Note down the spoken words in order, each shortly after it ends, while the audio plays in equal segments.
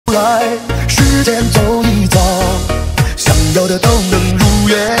来，时间走一遭，想要的都能如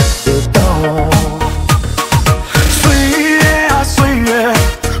约得到。岁月啊岁月，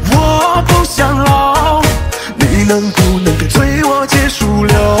我不想老，你能不能别催我结束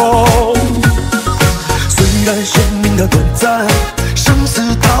了？虽然生命的短暂，生死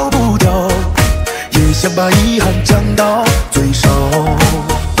逃不掉，也想把遗憾降到最少。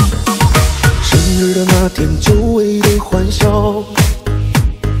生日的那天，久违的欢笑，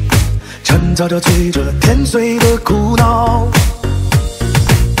掺杂着催着天岁的苦恼。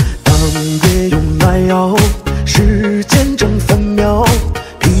当夜用来药，时间正分秒，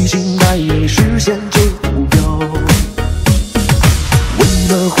披星戴月实现这目标。为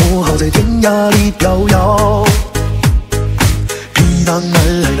了活好在天涯里飘摇，披挡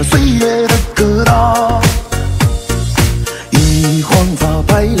南来那岁月的歌谣。一晃发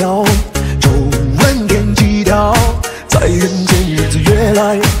白了，皱纹天际跳，在人间日子越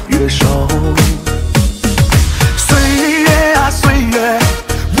来越少。岁月啊岁月，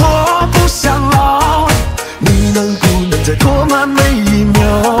我不想老，你能不能再拖慢每一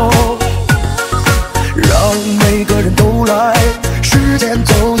秒？让每个人都来，时间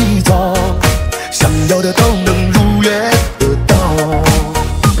走一遭，想要的都能如约得到。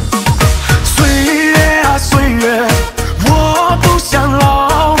岁月啊岁月，我不想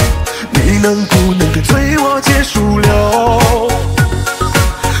老，你能不能别催我结束了？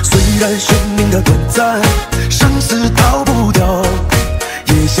虽然生命的短暂，生死逃不掉，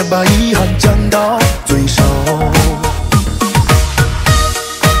也想把遗憾降到最少。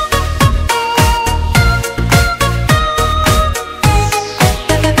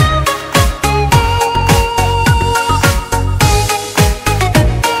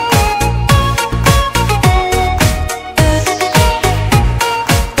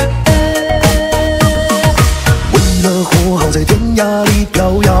为了活好在天涯里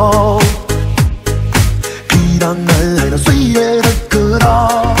飘摇，披挡南海那岁月的歌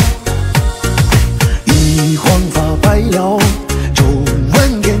谣。一晃发白了，皱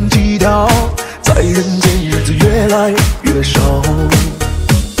纹天际跳，在人间日子越来越少。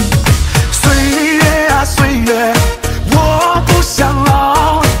岁月啊岁月，我不想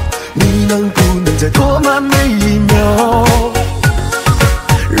老，你能不能再拖慢每一秒？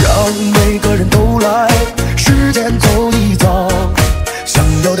让每个人都来，时间走一遭，想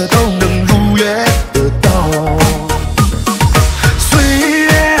要的都能如约得到。岁月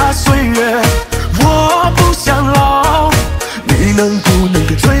啊岁月，我不想老，你能不能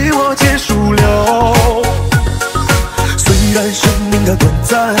别催我结束了？虽然生命的短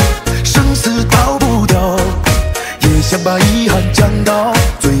暂，生死逃不掉，也想把遗憾降到